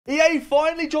EA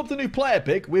finally dropped a new player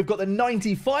pick. We've got the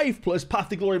 95 plus Path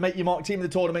to Glory Make Your Mark Team of the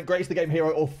Tournament, Greatest of the Game Hero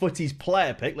or Footies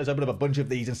player pick. Let's open up a bunch of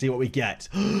these and see what we get.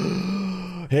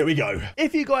 Here we go.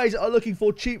 If you guys are looking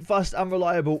for cheap, fast, and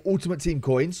reliable Ultimate Team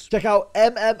coins, check out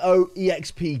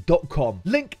MMOEXP.com.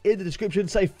 Link in the description.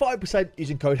 Save 5%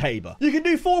 using code HABER. You can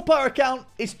do 4-player account.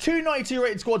 It's 292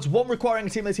 rated squads, 1 requiring a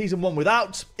team of the season, 1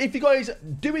 without. If you guys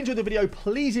do enjoy the video,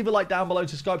 please leave a like down below and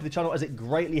subscribe to the channel, as it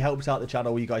greatly helps out the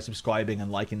channel, you guys subscribing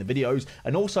and liking the videos.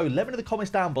 And also, let me know in the comments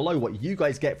down below what you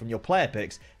guys get from your player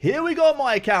picks. Here we go on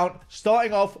my account,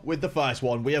 starting off with the first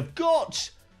one. We have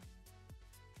got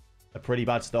a pretty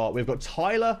bad start. We've got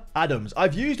Tyler Adams.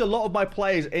 I've used a lot of my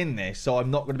players in this, so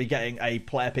I'm not going to be getting a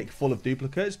player pick full of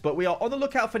duplicates, but we are on the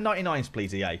lookout for 99s,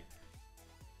 please, EA.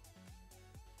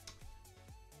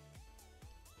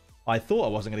 I thought I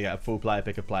wasn't going to get a full player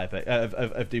pick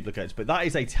of duplicates, but that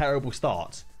is a terrible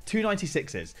start.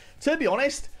 296s. To be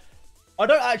honest, I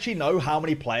don't actually know how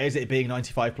many players it being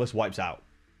 95 plus wipes out.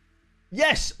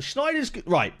 Yes, Schneider's good.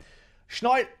 Right.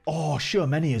 Schneider. Oh, sure,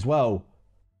 many as well.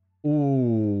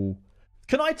 Ooh.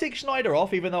 Can I take Schneider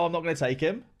off, even though I'm not going to take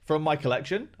him from my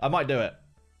collection? I might do it.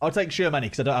 I'll take Shermany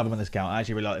because I don't have him on this account. I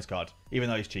actually really like this card, even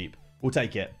though he's cheap. We'll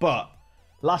take it. But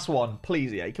last one,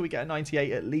 please, EA. Can we get a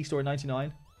 98 at least, or a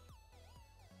 99?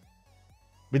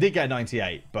 We did get a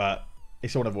 98, but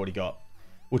it's someone I've already got.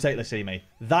 We'll take Lasimi.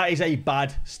 That is a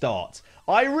bad start.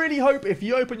 I really hope if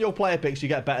you open your player picks, you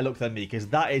get better luck than me, because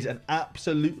that is an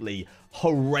absolutely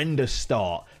horrendous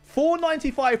start.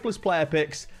 495 plus player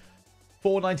picks.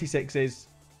 496s.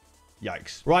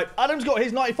 Yikes. Right, Adam's got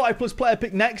his 95 plus player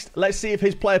pick next. Let's see if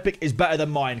his player pick is better than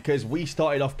mine, because we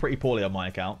started off pretty poorly on my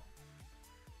account.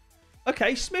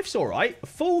 Okay, Smith's all right.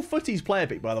 Full Footies player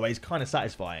pick, by the way, is kind of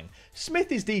satisfying.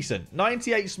 Smith is decent.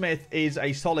 98 Smith is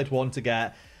a solid one to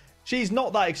get. She's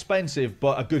not that expensive,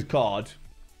 but a good card.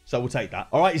 So we'll take that.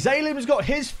 All right, Zalim's got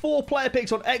his 4 player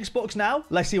picks on Xbox now.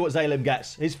 Let's see what Zalim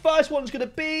gets. His first one's going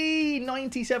to be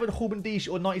 97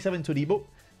 Hubendish or 97 Todibo,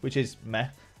 which is meh.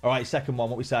 All right, second one,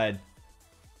 what we saying?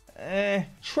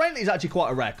 Trent is actually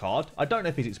quite a rare card. I don't know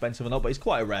if he's expensive or not, but he's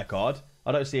quite a rare card.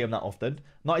 I don't see him that often.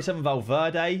 97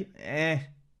 Valverde,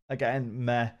 again,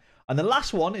 meh. And the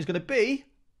last one is going to be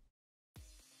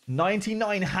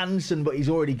 99 Hansen, but he's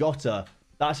already got her.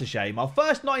 That's a shame. Our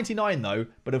first 99, though,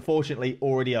 but unfortunately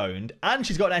already owned. And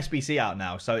she's got an SBC out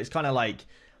now, so it's kind of like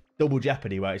double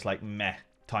jeopardy, where it's like meh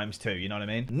times 2, you know what I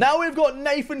mean? Now we've got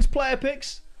Nathan's player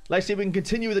picks. Let's see if we can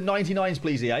continue with the 99s,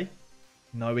 please, EA.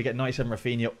 No, we get 97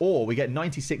 Rafinha, or we get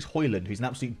 96 Hoyland, who's an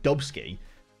absolute dubski,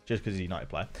 just because he's a United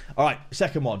player. All right,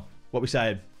 second one. What are we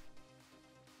saying?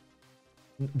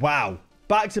 Wow.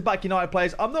 Back-to-back United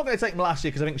players. I'm not going to take them last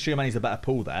year because I think Schumanni's a better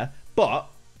pool there. But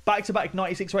back-to-back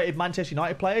 96 rated Manchester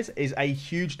United players is a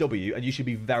huge W, and you should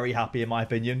be very happy, in my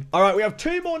opinion. All right, we have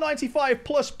 2 more 95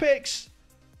 plus picks.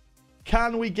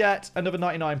 Can we get another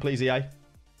 99, please, EA?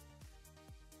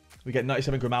 We get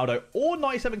 97 Grimaldo or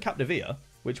 97 Capdevia,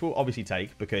 which we'll obviously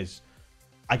take because,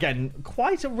 again,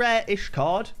 quite a rare-ish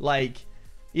card. Like,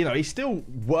 you know, he's still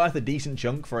worth a decent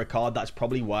chunk for a card that's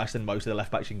probably worse than most of the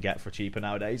left backs you can get for cheaper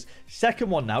nowadays.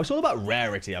 Second one now. It's all about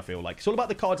rarity, I feel like. It's all about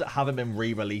the cards that haven't been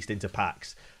re-released into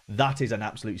packs. That is an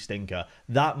absolute stinker.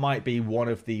 That might be one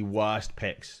of the worst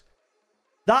picks.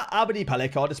 That Abadi Pele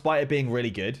card, despite it being really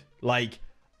good, like,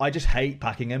 I just hate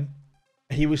packing him.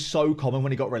 He was so common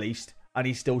when he got released. And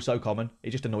he's still so common. It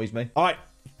just annoys me. All right.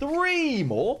 3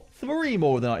 more. 3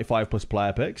 more of the 95 plus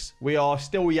player picks. We are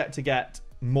still yet to get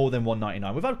more than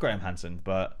 199. We've had Graham Hansen,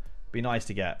 but it'd be nice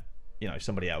to get, you know,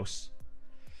 somebody else.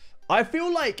 I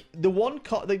feel like the one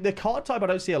card, the card type I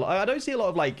don't see a lot. I don't see a lot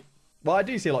of, like, well, I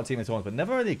do see a lot of Team of the ones, but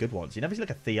never really good ones. You never see like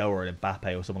a Theo or an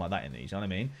Mbappe or something like that in these. You know what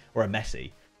I mean? Or a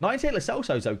Messi. 98 Lo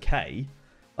Celso's okay.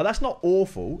 That's not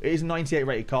awful. It is a 98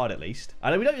 rated card at least.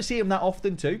 And we don't see him that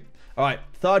often too. All right,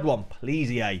 third one, please,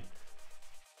 EA.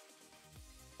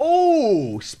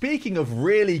 Oh, speaking of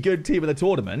really good team of the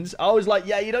tournaments, I was like,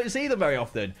 yeah, you don't see them very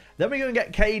often. Then we go and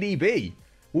get KDB.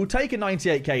 We'll take a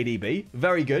 98 KDB.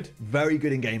 Very good. Very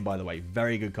good in game, by the way.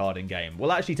 Very good card in game.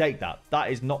 We'll actually take that.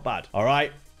 That is not bad. All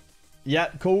right. Yeah,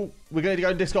 cool. We're going to go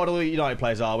and discard all the United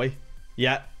players, are we?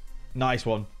 Yeah, nice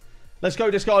one. Let's go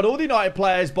discard all the United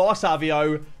players. Bar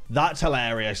Savio. That's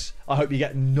hilarious. I hope you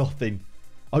get nothing.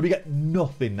 I hope you get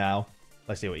nothing now.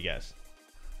 Let's see what he gets.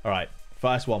 All right.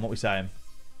 First one. What we saying?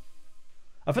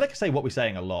 I feel like I say what we're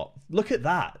saying a lot. Look at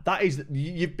that. That is...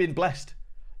 You've been blessed.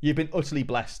 You've been utterly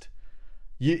blessed.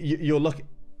 You're lucky.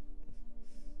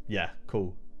 Yeah.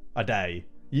 Cool. A day.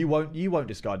 You won't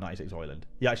discard 96 Hoyland.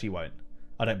 You actually won't.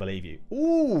 I don't believe you.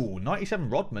 Ooh. 97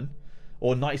 Rodman.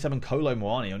 Or 97 Kolo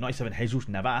Moani. Or 97 Jesus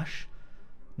Navas.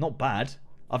 Not bad.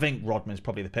 I think Rodman's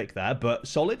probably the pick there, but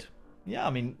solid. Yeah,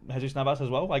 I mean, Jesus Navas as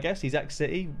well, I guess. He's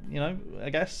ex-City, you know, I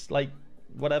guess. Like,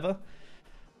 whatever.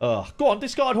 Go on,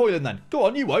 discard Hoyland then. Go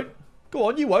on, you won't. Go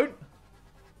on, you won't.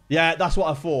 Yeah, that's what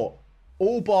I thought.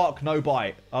 All bark, no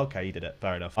bite. Okay, he did it.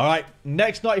 Fair enough. All right,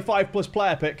 next 95 plus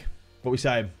player pick. What are we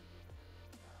saying?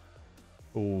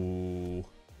 Ooh.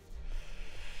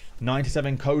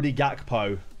 97 Cody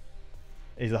Gakpo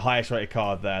is the highest rated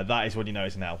card there. That is what you know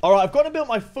it's now. All right, I've got to build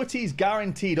my FUTTIES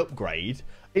guaranteed upgrade.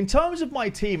 In terms of my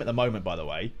team at the moment, by the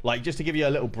way, like just to give you a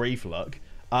little brief look,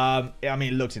 I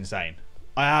mean, it looks insane.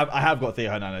 I have got Theo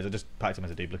Hernandez. I just packed him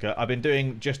as a duplicate. I've been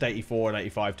doing just 84 and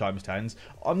 85 times 10s.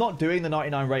 I'm not doing the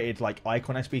 99 rated like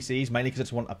icon SBCs, mainly because I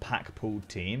just want a pack pooled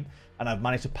team. And I've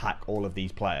managed to pack all of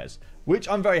these players, which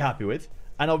I'm very happy with.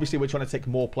 And obviously, we're trying to take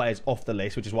more players off the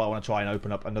list, which is why I want to try and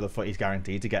open up another FUTTIES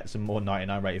guarantee to get some more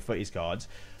 99 rated FUTTIES cards.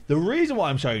 The reason why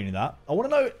I'm showing you that, I want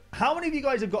to know how many of you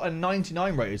guys have got a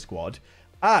 99 rated squad,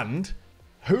 and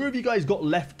who have you guys got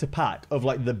left to pack of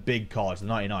like the big cards, the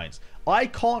 99s? I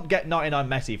can't get 99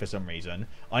 Messi for some reason.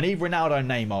 I need Ronaldo and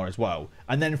Neymar as well.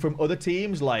 And then from other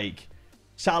teams, like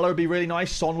Salah would be really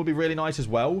nice. Son would be really nice as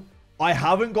well. I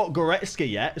haven't got Goretzka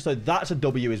yet, so that's a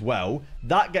W as well.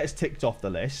 That gets ticked off the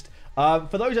list. For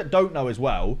those that don't know as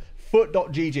well,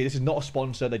 FUT.GG, this is not a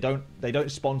sponsor. They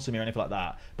don't sponsor me or anything like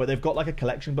that. But they've got like a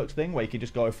collection books thing where you can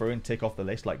just go through and tick off the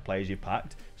list like players you've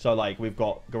packed. So like we've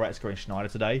got Goretzka and Schneider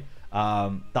today.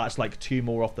 That's like 2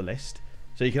 more off the list.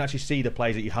 So you can actually see the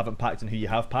players that you haven't packed and who you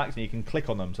have packed, and you can click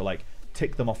on them to like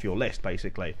tick them off your list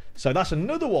basically. So that's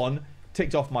another one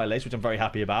ticked off my list, which I'm very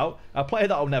happy about. A player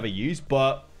that I'll never use,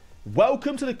 but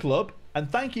welcome to the club. And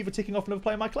thank you for ticking off another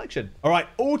player in my collection. All right,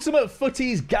 Ultimate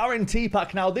FUTTIES Guarantee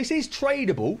Pack. Now, this is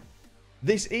tradable.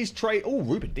 This is trade. Oh,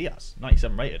 Ruben Diaz,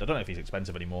 97 rated. I don't know if he's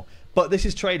expensive anymore, but this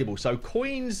is tradable. So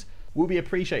coins will be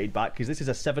appreciated back because this is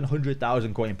a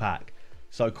 700,000 coin pack.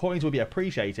 So coins will be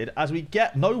appreciated as we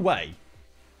get. No way.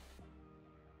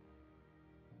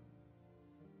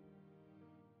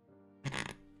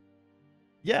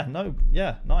 Yeah, no,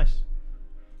 yeah, nice.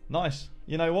 Nice.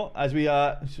 You know what? As we,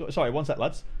 sorry, one sec,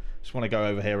 lads. Just want to go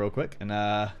over here real quick and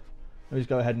let me just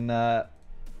go ahead and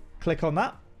click on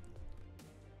that.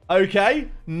 Okay,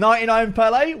 99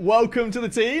 Pele, welcome to the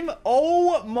team.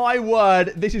 Oh my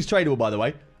word, this is tradable, by the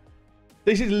way.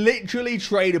 This is literally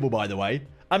tradable, by the way.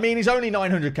 I mean, he's only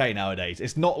 900k nowadays.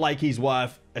 It's not like he's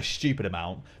worth a stupid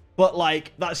amount, but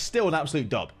like, that's still an absolute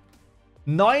dub.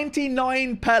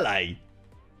 99 Pele.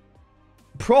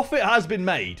 Profit has been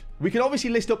made. We can obviously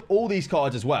list up all these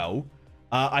cards as well.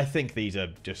 I think these are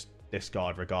just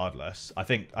discard regardless. I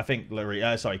think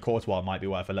Courtois might be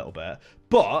worth a little bit.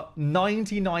 But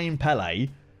 99 Pele.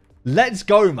 Let's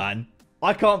go, man.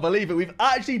 I can't believe it. We've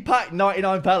actually packed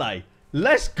 99 Pele.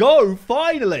 Let's go.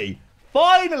 Finally.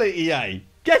 Finally, EA.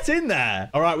 Get in there.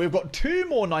 All right, we've got 2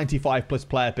 more 95 plus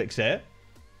player picks here.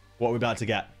 What are we about to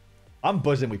get? I'm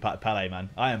buzzing we packed Pele, man.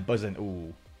 I am buzzing.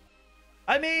 Ooh.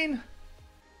 I mean,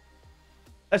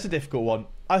 that's a difficult one.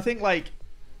 I think, like,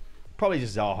 probably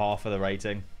just Zaha for the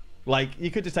rating. Like,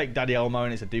 you could just take Daddy Elmo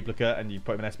and it's a duplicate and you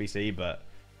put him in SBC, but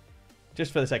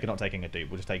just for the sake of not taking a dupe,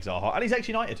 we'll just take Zaha. And he's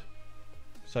ex-United.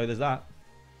 So there's that.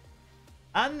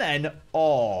 And then,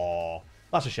 oh,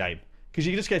 that's a shame. Because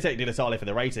you can just go take Di Natale for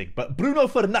the rating. But Bruno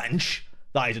Fernandes,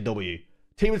 that is a W.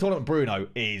 Team of the Tournament Bruno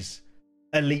is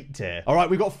elite tier. All right,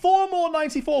 we've got 4 more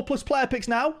 94 plus player picks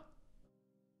now.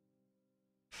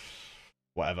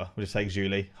 Whatever. We'll just take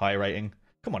Julie. High rating.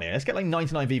 Come on here. Let's get like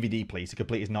 99 VVD, please, to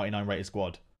complete his 99 rated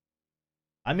squad.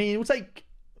 I mean, we'll take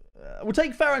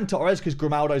Ferran Torres because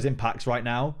Grimaldo's in packs right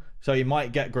now. So you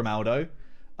might get Grimaldo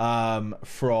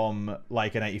from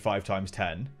like an 85 times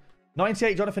 10.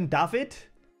 98 Jonathan David.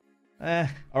 All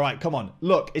right, come on.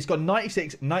 Look, it's got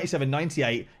 96, 97,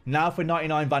 98. Now for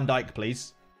 99 Van Dijk,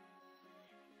 please.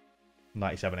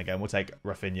 97 again. We'll take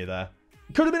Rafinha there.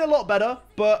 Could have been a lot better,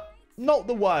 but not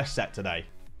the worst set today.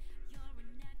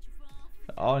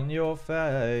 On your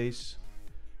face.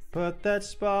 Put that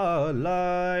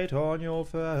spotlight on your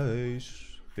face.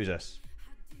 Who's this?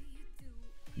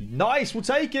 Nice, we'll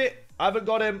take it. I haven't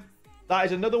got him. That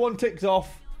is another one ticked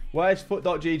off. Where's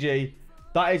FUT.GG?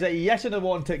 That is a yes, another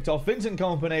one ticked off. Vincent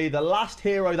Kompany, the last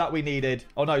hero that we needed.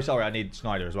 Oh no, sorry, I need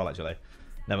Schneider as well, actually.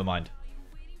 Never mind.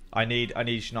 I need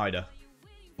Schneider.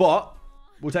 But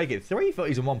we'll take it. 3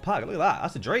 FUTTIES in 1 pack. Look at that.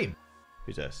 That's a dream.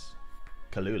 Who's this?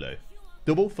 Kalulu.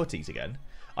 Double FUTTIES again.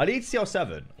 I need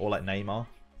CR7 or like Neymar.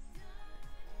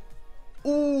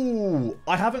 Ooh,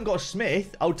 I haven't got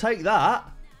Smith. I'll take that.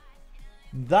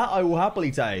 That I will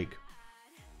happily take.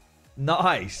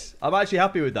 Nice. I'm actually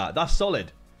happy with that. That's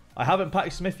solid. I haven't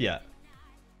packed Smith yet.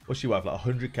 What's she worth? Like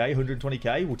 100k,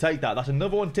 120k? We'll take that. That's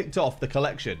another one ticked off the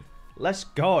collection. Let's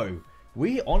go.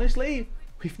 We've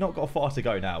not got far to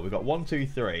go now. We've got 1, 2,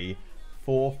 3,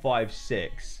 4, 5,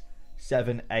 6,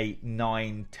 7, 8,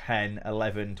 9, 10,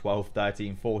 11, 12,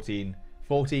 13,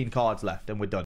 14 cards left, and we're done.